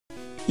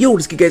Yo,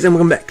 what's good guys, and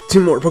welcome back to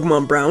more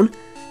Pokemon Brown.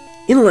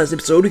 In the last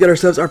episode, we got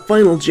ourselves our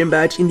final gym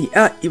badge in the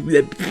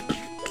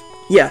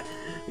we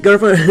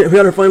got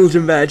our final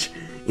gym badge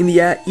in the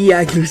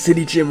Iaglu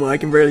City Gym. Well, I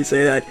can barely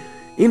say that.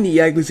 In the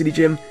Iaglu City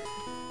Gym.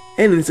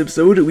 And in this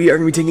episode, we are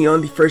going to be taking on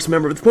the first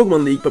member of the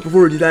Pokemon League. But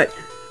before we do that,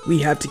 we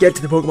have to get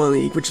to the Pokemon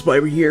League, which is why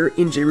we're here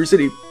in Jayru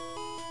City.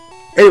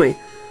 Anyway,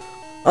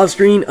 off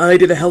screen, I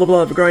did a hell of a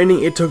lot of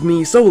grinding. It took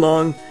me so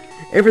long.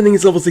 Everything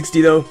is level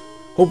 60 though.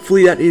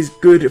 Hopefully that is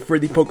good for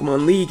the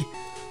Pokemon League.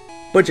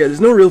 But yeah, there's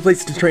no real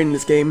place to train in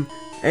this game.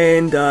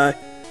 And I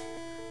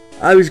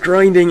was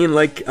grinding in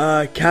like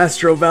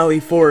Castro Valley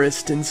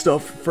Forest and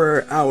stuff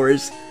for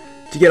hours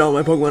to get all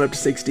my Pokemon up to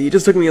 60. It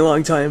just took me a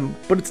long time,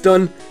 but it's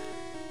done.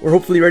 We're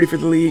hopefully ready for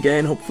the league,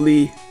 and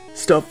hopefully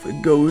stuff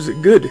goes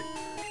good.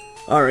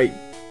 Alright.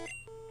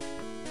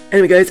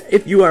 Anyway guys,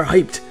 if you are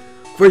hyped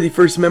for the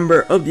first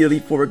member of the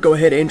Elite Four, go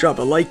ahead and drop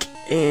a like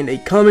and a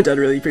comment. I'd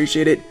really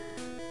appreciate it.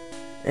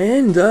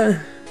 And,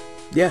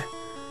 yeah.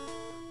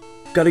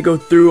 Gotta go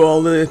through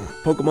all the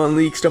Pokemon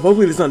League stuff.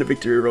 Hopefully there's not a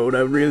Victory Road.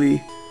 I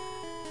really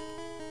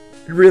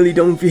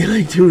don't feel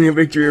like doing a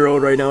Victory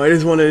Road right now. I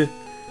just wanna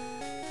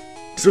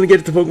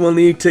get to the Pokemon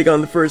League, take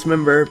on the first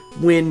member,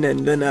 win,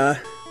 and then,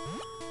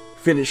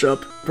 finish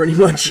up, pretty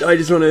much. I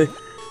just wanna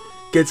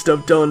get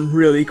stuff done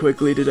really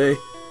quickly today.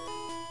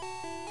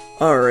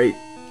 Alright.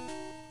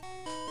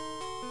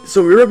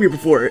 So we were up here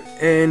before,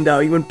 and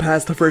we went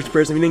past the first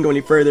person. We didn't go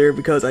any further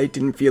because I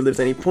didn't feel there's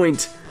any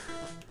point.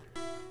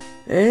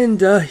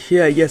 And,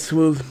 yeah, I guess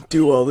we'll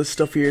do all this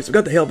stuff here. So we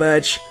got the Hail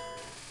Badge,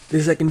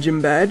 the second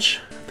gym badge.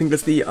 I think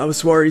that's the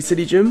Awaswari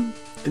City Gym.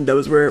 I think that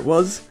was where it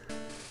was.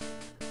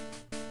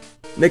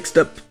 Next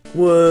up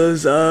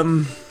was, I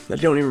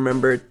don't even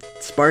remember,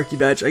 Sparky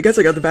Badge. I guess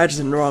I got the badges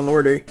in the wrong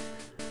order.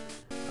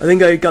 I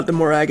think I got the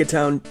Moraga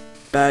Town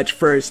badge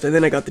first, and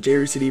then I got the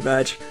Jayru City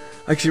badge.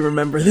 I actually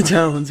remember the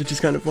towns, which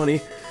is kind of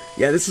funny.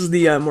 Yeah, this is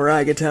the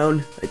Moraga Town,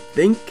 I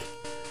think.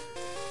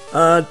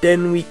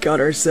 Then we got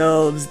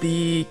ourselves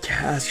the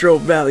Castro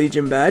Valley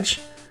Gym badge.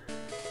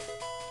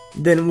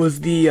 Then it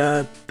was the,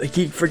 I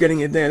keep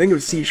forgetting it there, I think it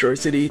was Seashore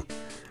City,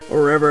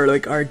 or wherever,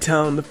 like, our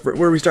town,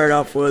 where we started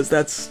off was.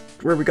 That's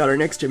where we got our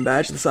next gym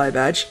badge, the Psy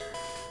badge.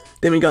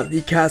 Then we got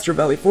the Castro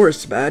Valley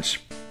Forest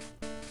badge.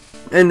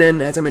 And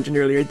then, as I mentioned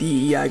earlier,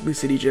 the Iaglu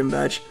City Gym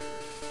badge.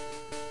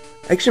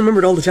 I actually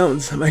remembered all the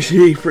towns. I'm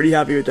actually pretty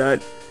happy with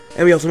that.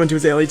 And we also went to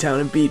Azalea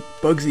Town and beat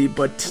Bugsy,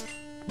 but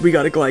we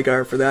got a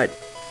Gligar for that.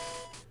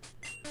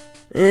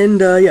 And,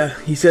 yeah,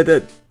 he said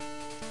that,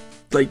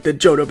 like, the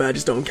Johto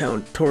badges don't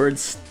count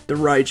towards the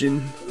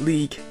Raijin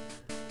League.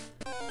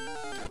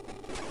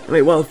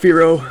 Wait, well,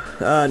 Firo,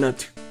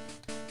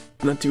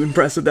 not too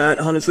impressed with that,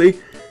 honestly.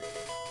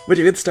 But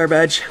you get the Star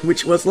badge,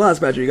 which was the last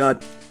badge we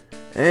got.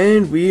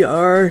 And we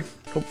are,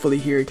 hopefully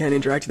here, can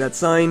interact with that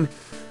sign.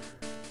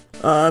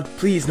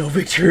 Please no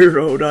Victory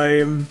Road.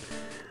 I'm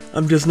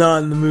just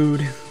not in the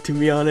mood, to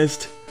be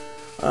honest.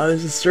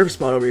 There's a surf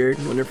spot over here.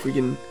 I wonder if we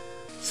can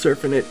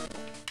surf in it.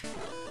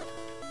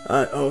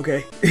 Oh,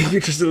 okay.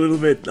 You're just a little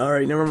bit.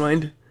 Alright, never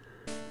mind.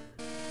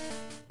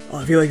 Oh,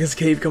 I feel like this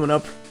cave coming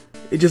up.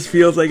 It just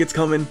feels like it's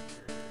coming.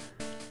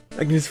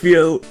 I can just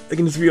feel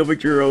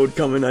Victory Road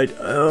coming. I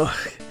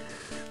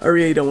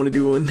really don't want to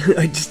do one.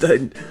 I'm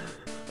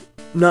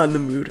not in the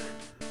mood.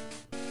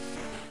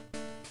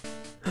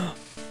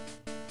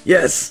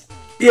 Yes!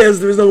 Yes,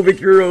 there's no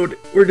Victory Road.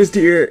 We're just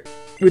here.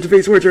 We have to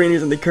face 4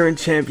 trainers and the current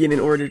champion in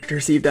order to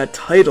receive that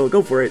title.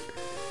 Go for it.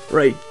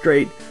 Right,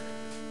 great.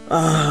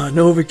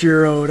 No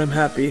Victory Road. I'm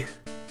happy.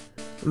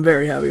 I'm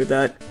very happy with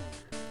that.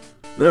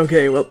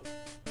 Okay, well,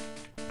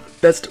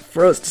 best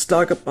for us to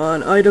stock up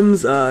on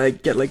items.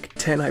 Get like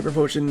 10 Hyper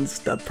Potions.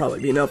 That'd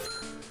probably be enough.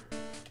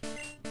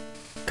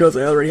 Because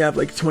I already have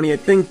like 20, I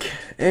think.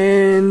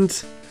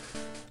 And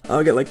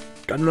I'll get like,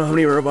 I don't know how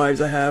many revives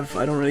I have.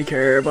 I don't really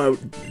care about,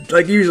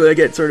 like, usually I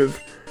get sort of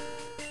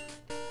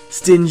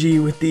stingy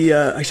with the,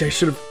 actually I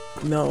should have,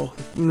 no,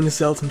 I'm gonna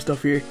sell some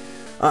stuff here.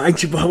 I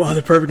actually bought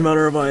the perfect amount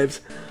of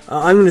revives.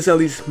 I'm gonna sell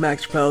these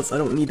max pelts. I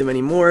don't need them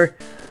anymore.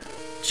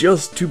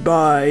 Just to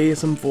buy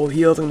some full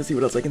heals. I'm gonna see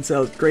what else I can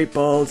sell. Great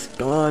balls,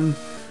 gone.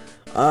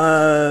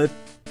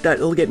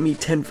 That'll get me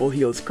 10 full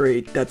heals.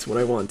 Great, that's what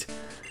I want.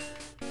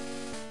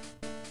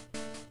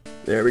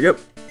 There we go.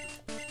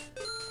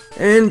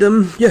 And,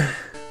 yeah.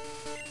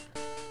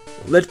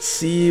 Let's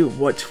see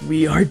what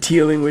we are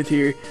dealing with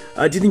here.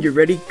 Do you think you're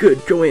ready?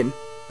 Good, go in.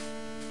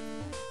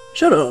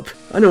 Shut up.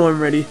 I know I'm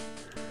ready.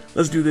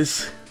 Let's do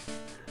this.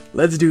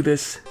 Let's do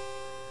this.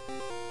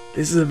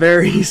 This is a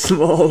very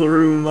small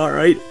room,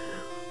 alright.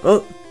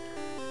 Well,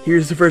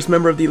 here's the first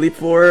member of the Elite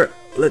Four.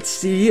 Let's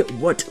see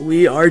what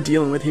we are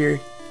dealing with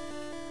here.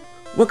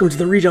 Welcome to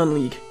the Region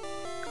League.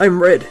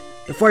 I'm Red,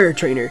 the Fire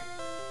Trainer.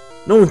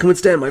 No one can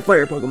withstand my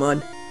Fire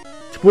Pokemon.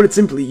 To put it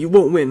simply, you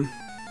won't win.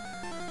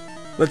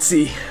 Let's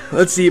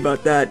see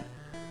about that.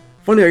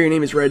 Funny how your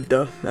name is Red,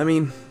 though. I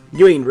mean,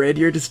 you ain't Red,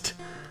 you're just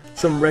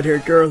some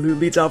red-haired girl who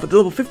leads off with the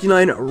level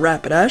 59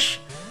 Rapidash.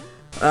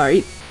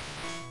 Alright.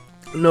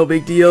 No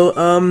big deal.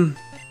 I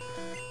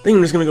think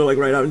I'm just gonna go like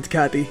right out into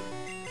Kathy.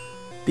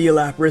 the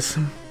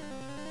Lapras.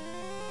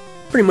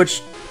 Pretty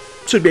much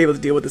should be able to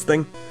deal with this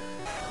thing.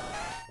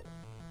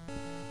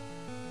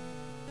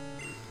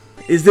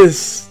 Is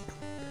this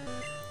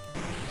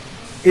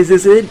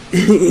it?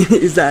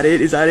 Is that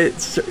it? Is that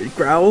it?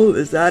 Growl?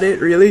 Is that it?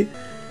 Really?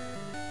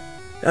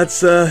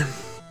 That's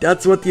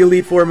what the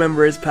Elite Four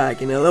member is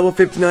packing. A level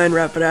 59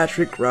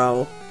 Rapidash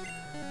Growl.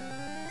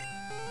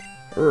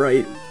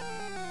 Right.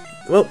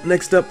 Well,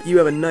 next up, you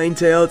have a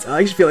Ninetales.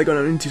 I actually feel like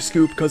going into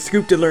Scoop, because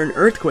Scoop did learn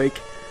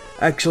Earthquake,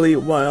 actually,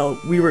 while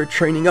we were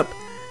training up.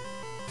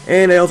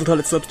 And I also taught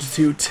it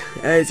Substitute,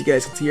 as you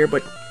guys can see here,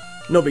 but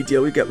no big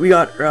deal. We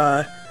got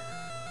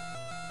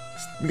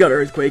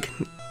Earthquake,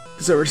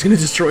 so we're just gonna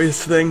destroy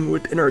this thing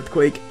with an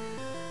Earthquake.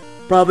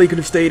 Probably could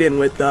have stayed in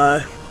with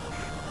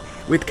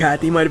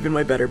Kathy, might have been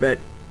my better bet.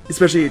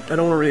 Especially, I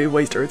don't want to really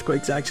waste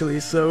Earthquakes, actually,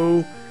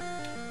 so...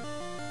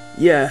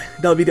 yeah,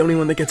 that'll be the only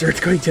one that gets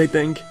Earthquaked, I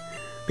think.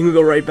 I think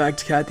we'll go right back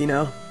to Kathy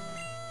now.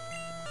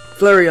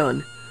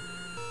 Flareon,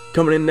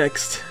 coming in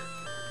next.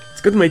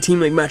 It's good that my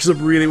team like matches up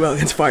really well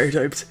against fire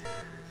types.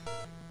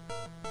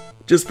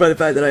 Just by the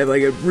fact that I have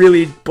like a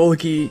really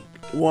bulky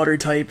water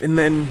type, and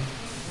then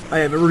I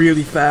have a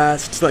really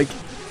fast like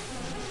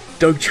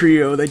Doug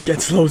Trio that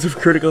gets loads of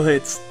critical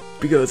hits.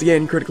 Because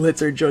again, critical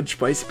hits are judged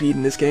by speed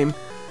in this game.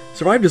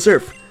 Survive to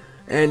Surf,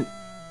 and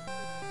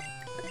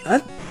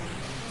that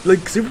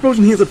like Super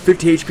Potion heals up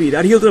 50 HP.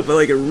 That healed up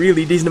like a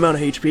really decent amount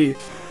of HP,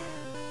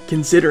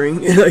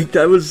 considering like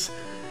that was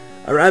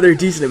a rather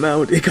decent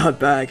amount it got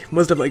back.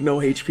 Must have like no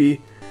HP.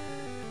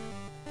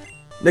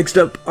 Next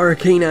up,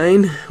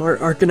 Arcanine, or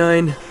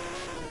Arcanine,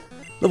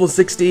 level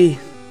 60,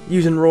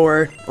 using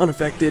Roar,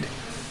 unaffected.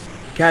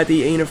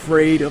 Kathy ain't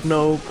afraid of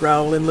no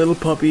growling little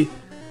puppy.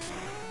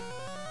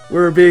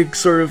 We're a big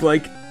sort of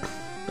like,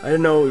 I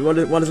don't know, what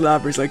is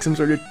Lapras, like some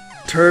sort of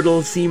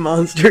turtle sea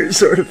monster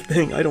sort of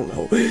thing, I don't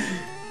know.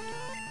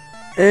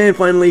 And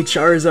finally,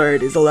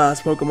 Charizard is the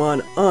last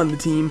Pokemon on the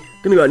team.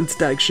 Gonna go ahead and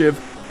stack Shiv,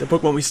 the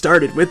Pokemon we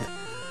started with,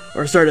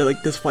 or started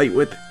like this fight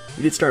with.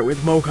 We did start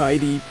with Mokai,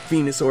 the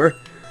Venusaur,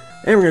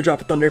 and we're gonna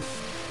drop a Thunder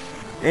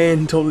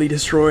and totally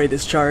destroy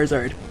this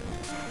Charizard.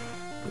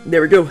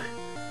 There we go.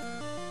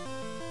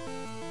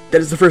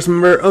 That is the first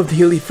member of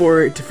the Elite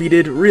Four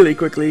defeated really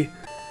quickly,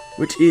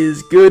 which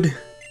is good.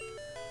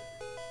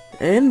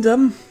 And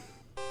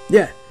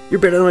yeah,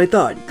 you're better than I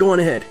thought. Go on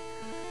ahead.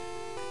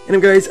 And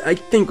guys, I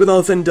think with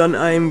all said and done,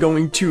 I am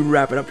going to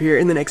wrap it up here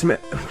in the next in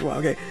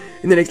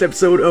the next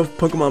episode of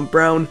Pokemon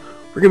Brown.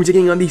 We're going to be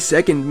taking on the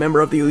second member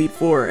of the Elite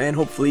Four, and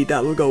hopefully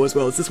that will go as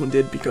well as this one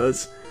did,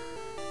 because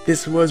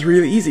this was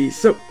really easy.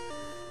 So,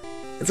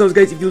 as always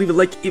guys, if you leave a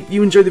like, if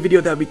you enjoyed the video,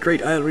 that would be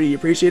great. I really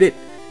appreciate it.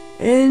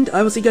 And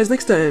I will see you guys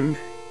next time.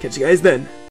 Catch you guys then.